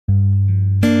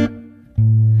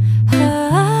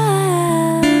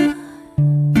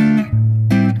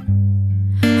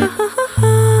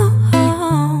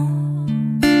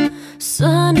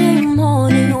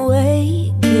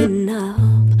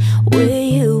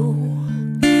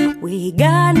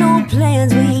no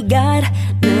plans, we got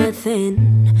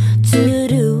nothing to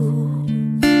do.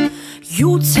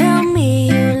 You tell me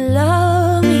you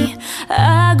love me,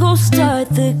 I go start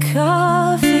the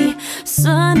coffee.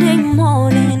 Sunday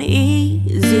morning,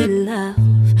 easy love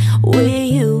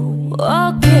with you.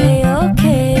 Okay,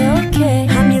 okay, okay.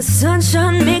 I'm your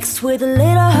sunshine mixed with a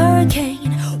little hurricane.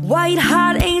 White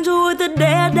hot angel with a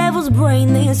daredevil's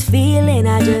brain. This feeling,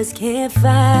 I just can't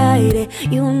fight it.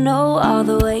 You know all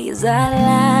the ways I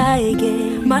like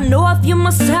it. My north, you're my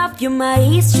south, you're my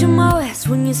east, you're my west.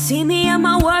 When you see me at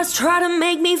my worst, try to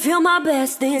make me feel my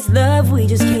best. This love, we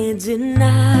just can't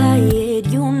deny it.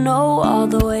 You know all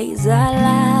the ways I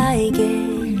like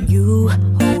it. You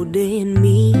holding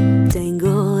me,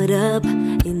 tangled up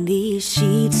in these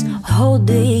sheets.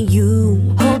 Holding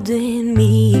you, holding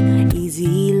me,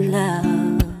 easy love.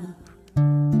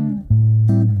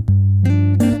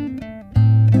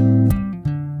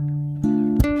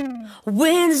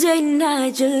 Wednesday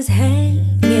night just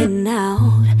hanging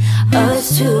out,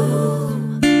 us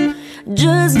two.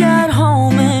 Just got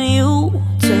home and you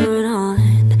turn on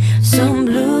some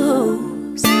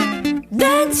blues.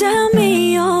 Then tell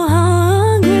me you're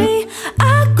hungry,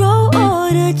 I go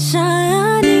order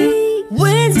Chinese.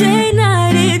 Wednesday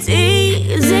night it's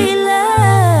easy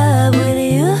love with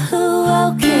you.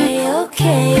 Okay,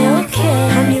 okay, okay.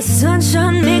 I'm your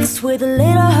sunshine mixed with a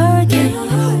little hurricane.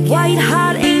 White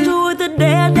hot angel with a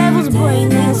daredevil's brain.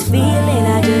 This feeling,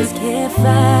 I just can't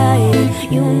fight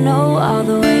it. You know all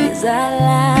the ways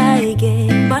I like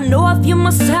it. My north, you're my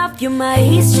south, you're my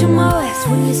east, you're my west.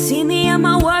 When you see me at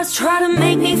my worst, try to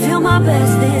make me feel my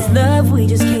best. This love, we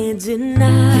just can't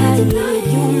deny it.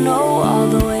 You know all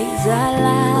the ways I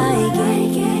like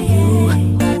it.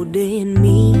 You holding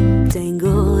me,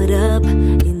 tangled up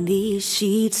in these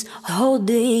sheets.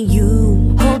 Holding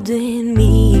you, holding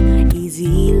me,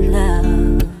 easy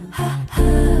love.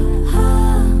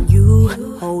 You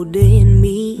holding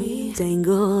me,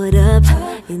 tangled up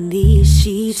in these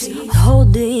sheets.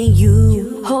 Holding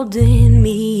you, holding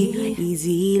me,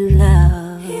 easy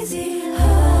love.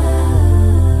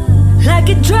 Like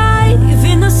a drive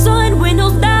in the sun,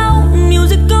 windows down,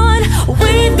 music on.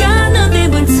 We've got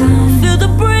nothing but time. Feel the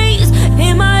breeze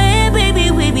in my head,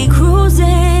 baby, we be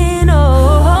cruising. Oh,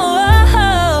 oh,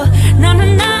 oh. Na na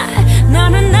na, na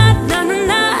na na, na na na,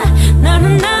 na na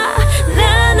na.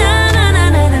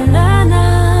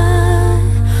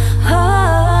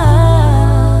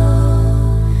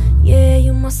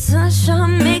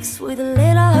 Sunshine mixed with a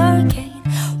little hurricane.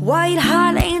 White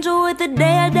hot angel with a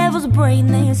daredevil's brain.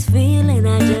 This feeling,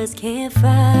 I just can't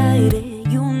fight it.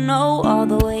 You know all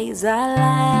the ways I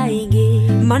like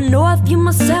it. My north, you're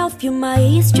my south, you're my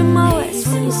east, you're my west.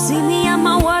 When you see me at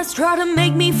my worst, try to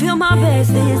make me feel my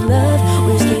best. This love,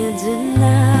 we just can't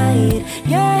deny it.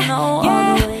 Yeah, you know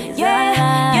all the ways I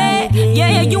like it.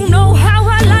 Yeah, you know how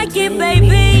I like it,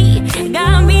 baby.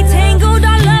 Got me tangled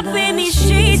all up in these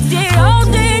sheets. Yeah,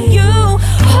 holding you,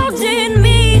 holding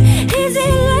me,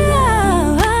 easy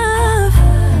love.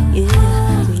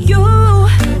 Yeah, you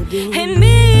and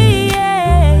me,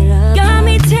 yeah. Got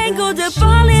me tangled up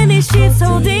all in these sheets.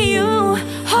 Holding you,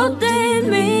 holding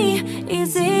me,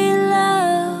 easy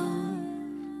love.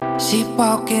 She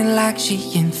walking like she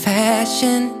in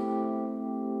fashion.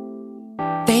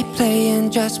 They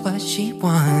playing just what she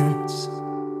wants.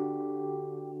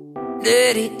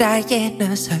 Dirty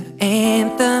Diana's her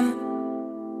anthem.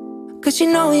 Cause she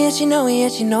know, yeah, she know, yeah,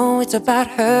 she know it's about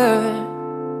her.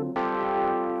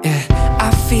 Yeah,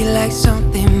 I feel like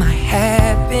something might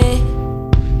happen.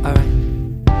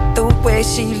 Alright, the way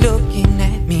she looking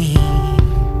at me.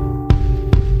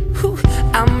 Whew,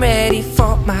 I'm ready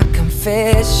for my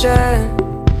confession.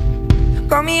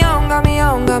 Got me on, got me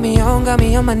on, got me on, got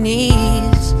me on my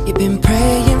knees. You've been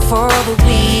praying for the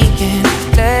weekend,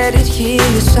 let it heal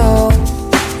your soul.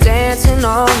 Dancing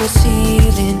on the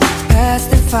ceiling, past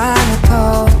the final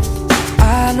call.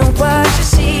 I know what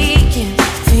you're seeking,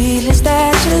 feelings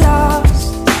that you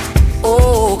lost.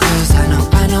 Oh, cause I know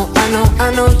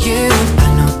you. I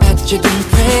know that you've been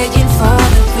praying for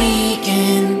the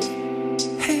weekend.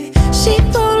 Hey, she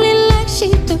rolling like she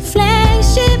the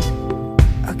flagship.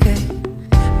 Okay,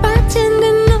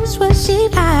 bartender knows what she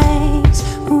likes.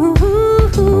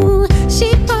 Ooh,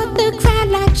 she bought the crowd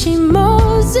like she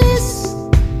Moses.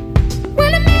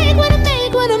 Wanna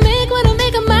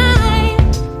make her mine.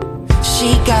 She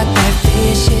got that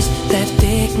vicious, that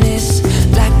thickness,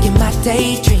 like in my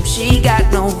daydream. She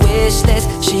got no wish list,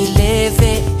 she live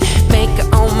it, make her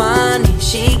own money.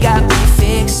 She got me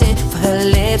fixing for her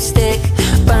lipstick,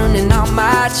 burning on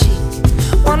my cheek.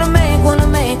 Wanna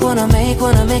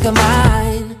make her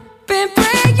mine. Been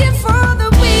praying for the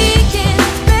weekend,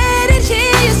 let it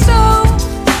heal your soul.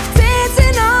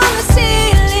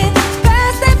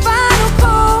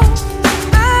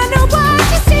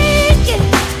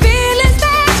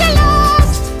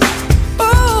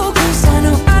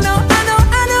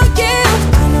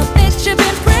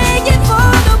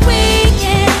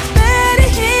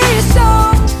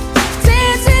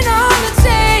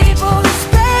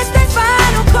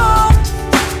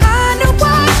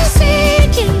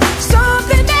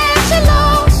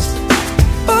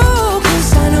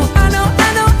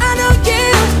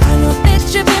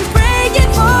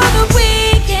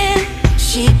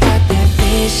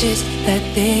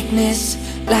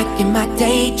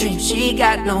 dream. She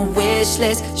got no wish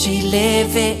list, she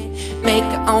live it. Make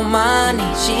her own money,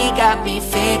 she got me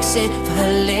fixing for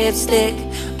her lipstick,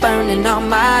 burning on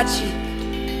my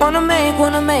cheek. Wanna make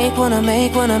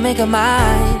her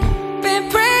mine. Been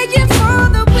praying for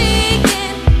the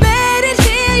weekend, made it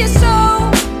hear your soul,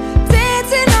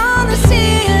 dancing on the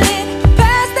ceiling,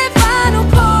 past that final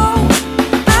pole.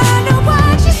 I know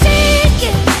what you're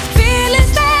seeking,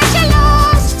 feelings that you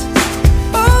lost.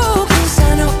 Oh, 'cause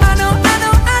I know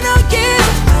you.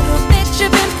 I know that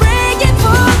you've been praying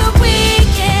for the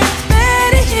weekend,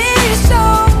 made it hear your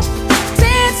soul,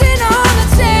 dancing on the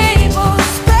tables,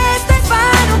 past that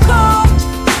final call.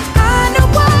 I know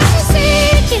what you're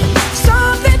seeking,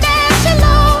 something that you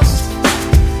lost.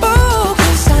 Oh,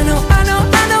 'cause I know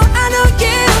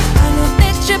you. I know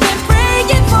that you've been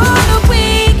praying for the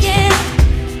weekend.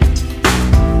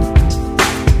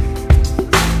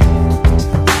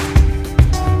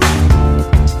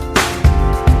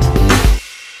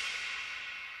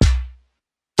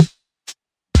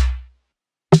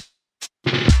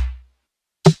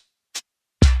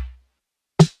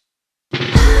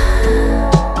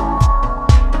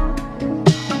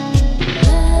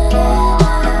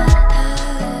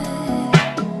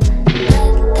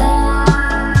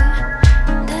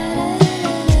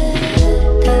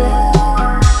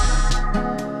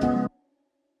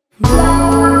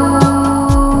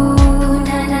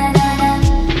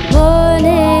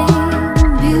 Morning,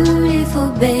 beautiful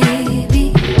baby,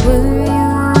 were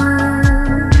you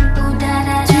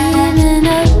dreaming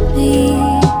of me?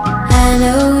 I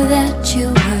know that you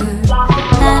were.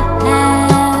 I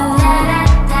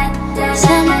have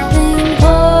something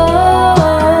for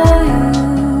you.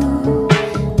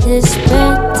 This